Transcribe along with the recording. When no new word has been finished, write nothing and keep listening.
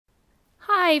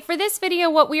Hi, for this video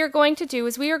what we are going to do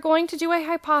is we are going to do a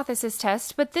hypothesis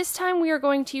test, but this time we are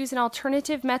going to use an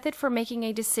alternative method for making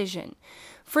a decision.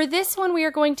 For this one we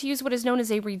are going to use what is known as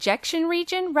a rejection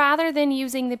region rather than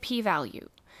using the p-value.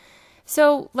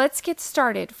 So let's get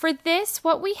started. For this,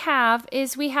 what we have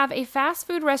is we have a fast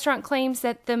food restaurant claims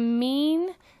that the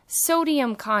mean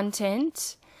sodium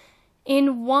content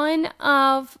in one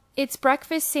of its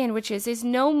breakfast sandwiches is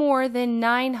no more than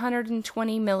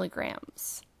 920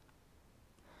 milligrams.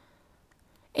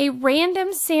 A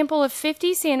random sample of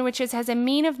 50 sandwiches has a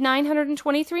mean of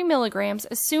 923 milligrams.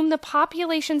 Assume the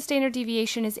population standard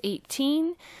deviation is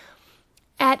 18.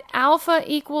 At alpha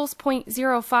equals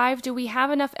 0.05, do we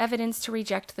have enough evidence to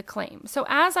reject the claim? So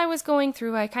as I was going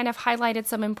through, I kind of highlighted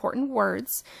some important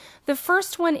words. The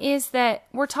first one is that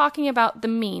we're talking about the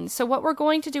mean. So what we're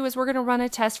going to do is we're going to run a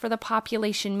test for the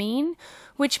population mean,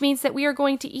 which means that we are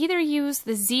going to either use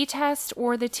the z-test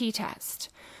or the t-test.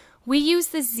 We use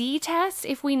the z-test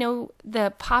if we know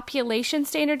the population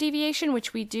standard deviation,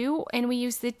 which we do, and we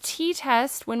use the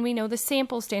t-test when we know the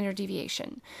sample standard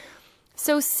deviation.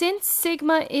 So since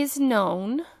sigma is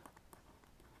known,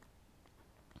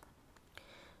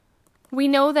 we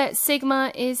know that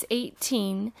sigma is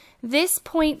 18. This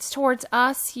points towards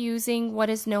us using what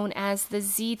is known as the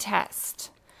z-test.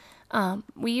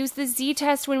 We use the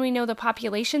z-test when we know the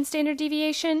population standard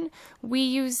deviation. We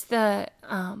use the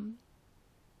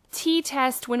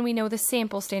t-test when we know the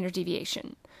sample standard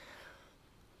deviation.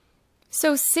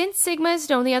 So since sigma is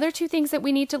known, the other two things that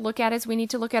we need to look at is we need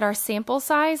to look at our sample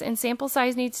size, and sample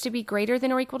size needs to be greater than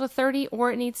or equal to 30,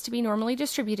 or it needs to be normally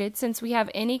distributed. Since we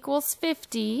have n equals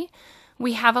 50,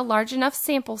 we have a large enough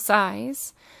sample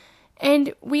size.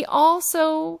 And we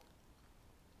also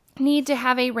need to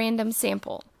have a random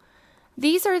sample.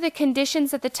 These are the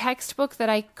conditions that the textbook that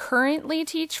I currently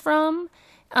teach from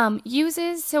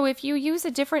uses. So if you use a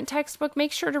different textbook,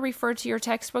 make sure to refer to your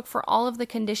textbook for all of the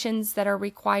conditions that are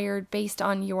required based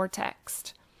on your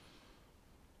text.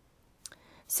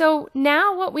 So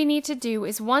now what we need to do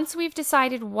is once we've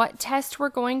decided what test we're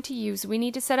going to use, we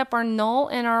need to set up our null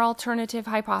and our alternative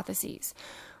hypotheses.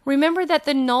 Remember that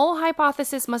the null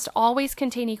hypothesis must always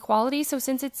contain equality, so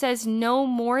since it says no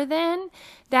more than,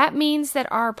 that means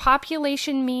that our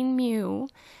population mean mu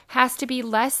has to be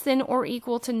less than or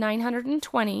equal to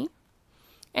 920,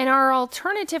 and our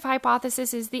alternative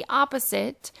hypothesis is the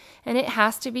opposite, and it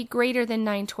has to be greater than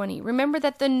 920. Remember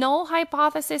that the null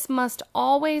hypothesis must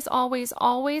always, always,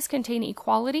 always contain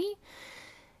equality.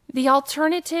 The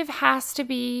alternative has to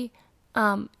be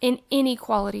an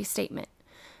inequality statement.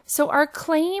 So our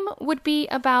claim would be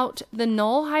about the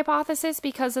null hypothesis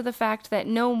because of the fact that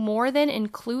no more than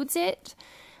includes it.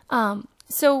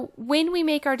 So when we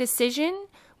make our decision,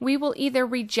 we will either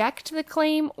reject the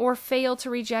claim or fail to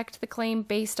reject the claim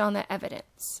based on the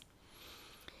evidence.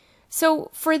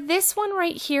 So for this one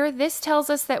right here, this tells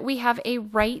us that we have a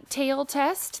right tail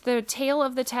test. The tail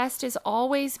of the test is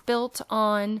always built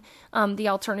on the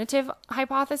alternative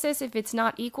hypothesis. If it's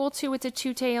not equal to, it's a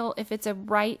two tail. If it's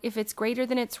if it's greater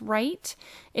than, it's right.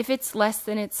 If it's less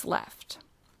than, it's left.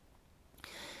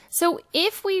 So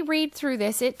if we read through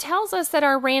this, it tells us that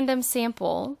our random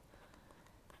sample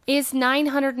is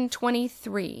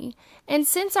 923, and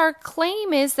since our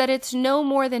claim is that it's no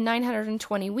more than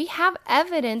 920, we have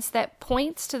evidence that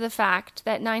points to the fact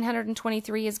that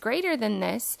 923 is greater than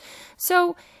this,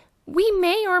 so we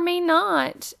may or may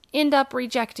not end up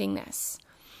rejecting this.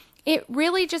 It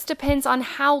really just depends on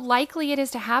how likely it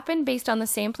is to happen based on the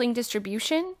sampling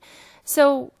distribution.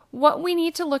 So what we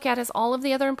need to look at is all of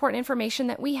the other important information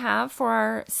that we have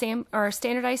for our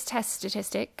standardized test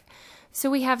statistic. So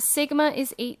we have sigma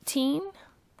is 18,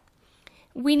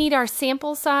 we need our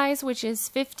sample size, which is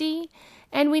 50,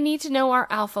 and we need to know our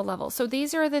alpha level. So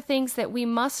these are the things that we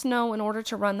must know in order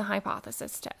to run the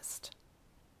hypothesis test.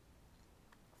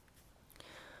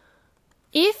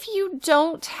 If you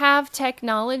don't have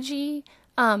technology,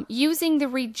 using the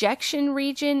rejection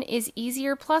region is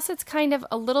easier, plus it's kind of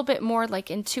a little bit more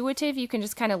like intuitive. You can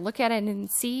just kind of look at it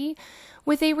and see.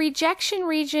 With a rejection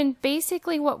region,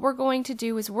 basically what we're going to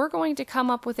do is we're going to come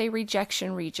up with a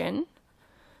rejection region.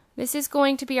 This is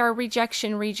going to be our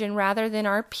rejection region rather than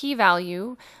our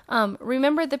p-value.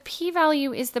 Remember, the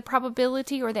p-value is the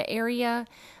probability or the area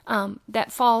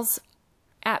that falls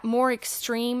at more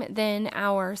extreme than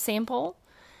our sample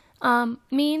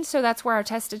mean, so that's where our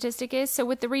test statistic is. So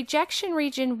with the rejection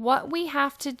region, what we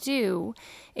have to do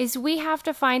is we have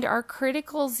to find our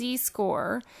critical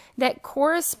z-score that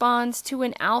corresponds to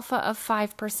an alpha of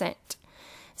 5%.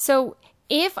 So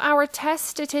If our test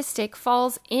statistic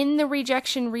falls in the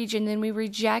rejection region, then we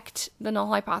reject the null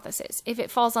hypothesis. If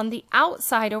it falls on the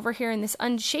outside over here in this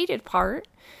unshaded part,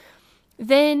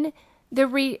 then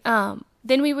we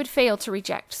would fail to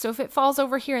reject. So if it falls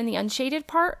over here in the unshaded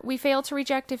part, we fail to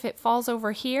reject. If it falls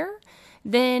over here,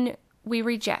 then we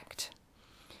reject.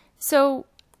 So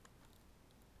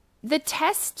the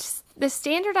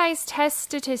standardized test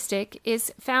statistic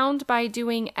is found by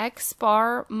doing x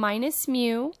bar minus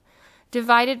mu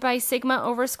divided by sigma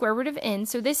over square root of n.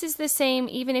 So this is the same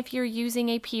even if you're using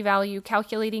a p-value.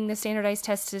 Calculating the standardized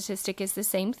test statistic is the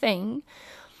same thing.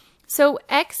 So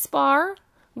x bar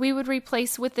we would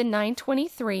replace with the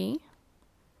 923.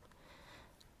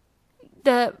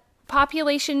 The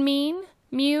population mean,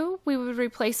 mu, we would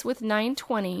replace with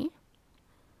 920.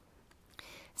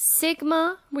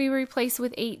 Sigma we replace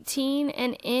with 18,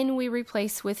 and n we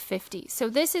replace with 50. So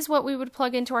this is what we would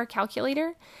plug into our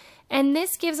calculator, and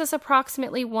this gives us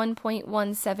approximately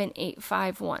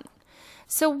 1.17851.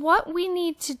 So what we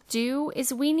need to do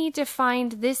is we need to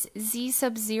find this z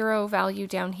sub 0 value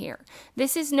down here.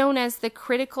 This is known as the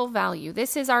critical value.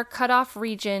 This is our cutoff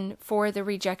region for the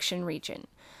rejection region.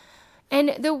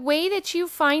 And the way that you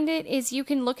find it is you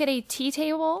can look at a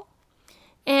t-table,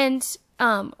 and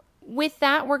with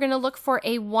that we're going to look for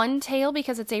a one tail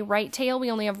because it's a right tail.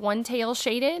 We only have one tail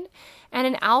shaded, and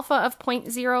an alpha of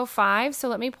 0.05. So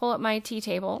let me pull up my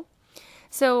t-table.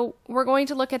 So we're going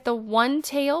to look at the one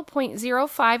tail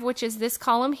 0.05, which is this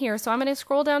column here. So I'm going to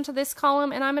scroll down to this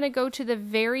column, and I'm going to go to the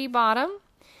very bottom,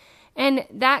 and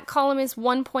that column is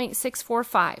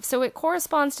 1.645. So it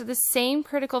corresponds to the same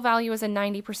critical value as a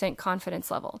 90%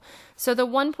 confidence level. So the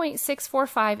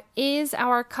 1.645 is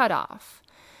our cutoff.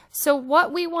 So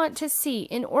what we want to see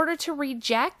in order to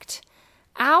reject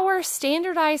our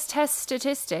standardized test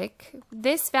statistic,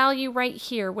 this value right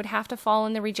here would have to fall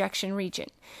in the rejection region.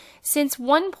 Since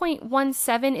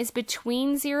 1.17 is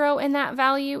between 0 and that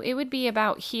value, it would be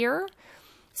about here.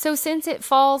 So since it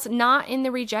falls not in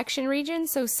the rejection region,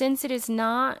 so since it is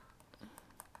not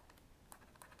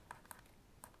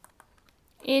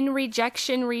in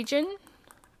rejection region,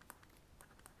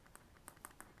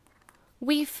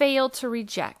 we fail to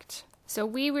reject. So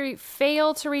we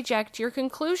fail to reject. Your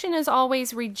conclusion is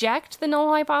always reject the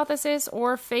null hypothesis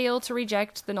or fail to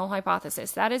reject the null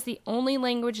hypothesis. That is the only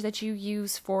language that you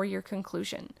use for your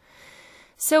conclusion.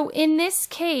 So in this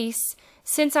case,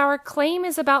 since our claim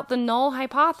is about the null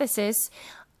hypothesis,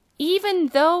 even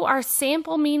though our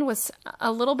sample mean was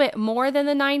a little bit more than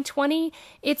the 920,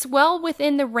 it's well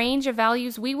within the range of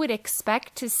values we would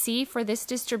expect to see for this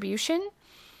distribution.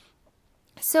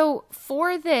 So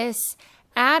for this,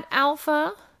 at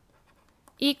alpha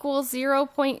equals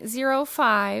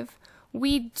 0.05,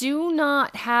 we do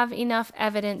not have enough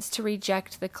evidence to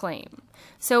reject the claim.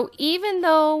 So even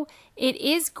though it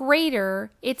is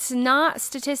greater, it's not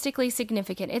statistically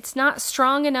significant. It's not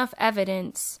strong enough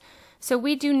evidence. So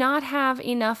we do not have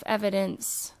enough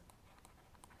evidence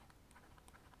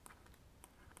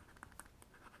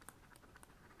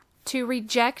to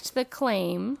reject the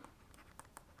claim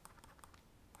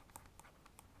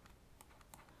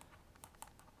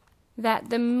that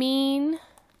the mean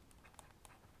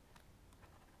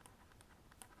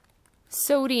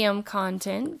sodium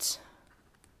content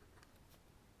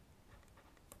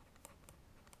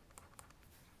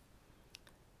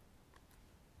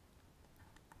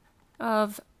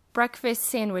of breakfast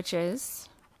sandwiches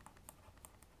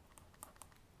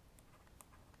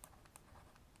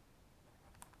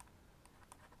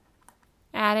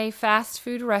at a fast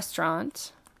food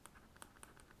restaurant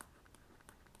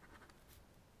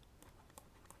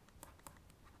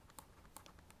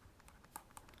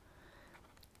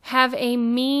have a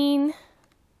mean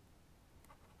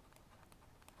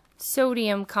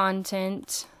sodium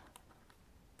content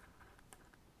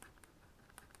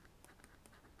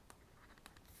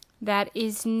that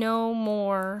is no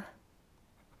more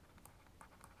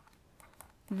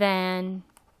than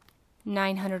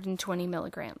 920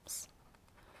 milligrams.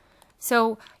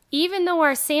 So even though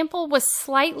our sample was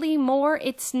slightly more,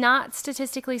 it's not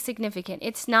statistically significant.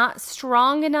 It's not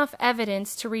strong enough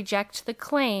evidence to reject the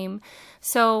claim.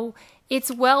 So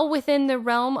it's well within the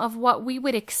realm of what we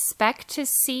would expect to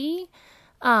see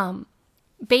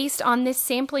based on this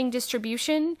sampling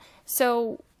distribution.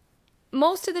 So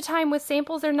most of the time with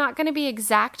samples, they're not going to be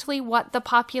exactly what the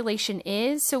population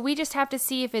is. So we just have to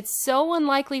see if it's so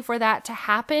unlikely for that to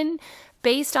happen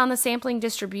based on the sampling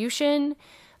distribution.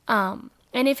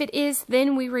 And if it is,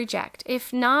 then we reject.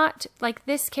 If not, like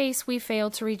this case, we fail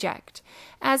to reject.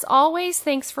 As always,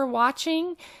 thanks for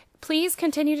watching. Please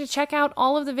continue to check out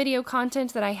all of the video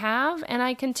content that I have, and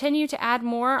I continue to add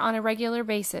more on a regular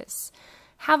basis.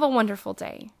 Have a wonderful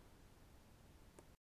day.